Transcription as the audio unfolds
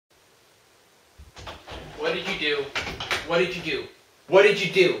What did you do? What did you do? What did you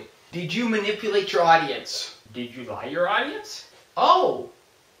do? Did you manipulate your audience? Did you lie to your audience? Oh,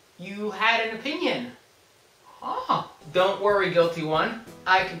 you had an opinion. Huh. Don't worry, guilty one.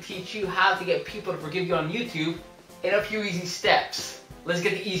 I can teach you how to get people to forgive you on YouTube in a few easy steps. Let's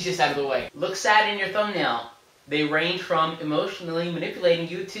get the easiest out of the way. Look sad in your thumbnail. They range from emotionally manipulating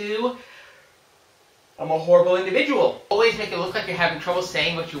you to I'm a horrible individual. Always make it look like you're having trouble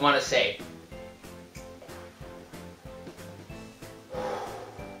saying what you want to say.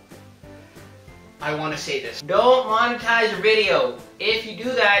 I want to say this. Don't monetize your video. If you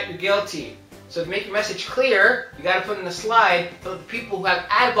do that, you're guilty. So to make your message clear, you got to put in the slide so the people who have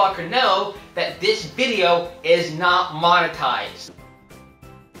ad blocker know that this video is not monetized.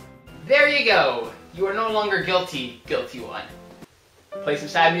 There you go. You are no longer guilty, guilty one. Play some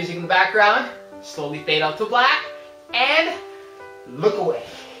sad music in the background, slowly fade out to black, and look away.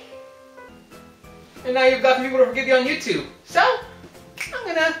 And now you've got people to forgive you on YouTube. So, I'm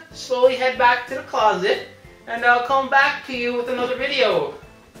gonna slowly head back to the closet, and I'll come back to you with another video.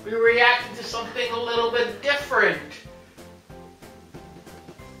 We reacted to something a little bit different.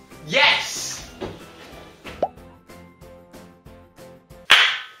 Yes!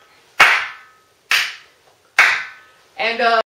 And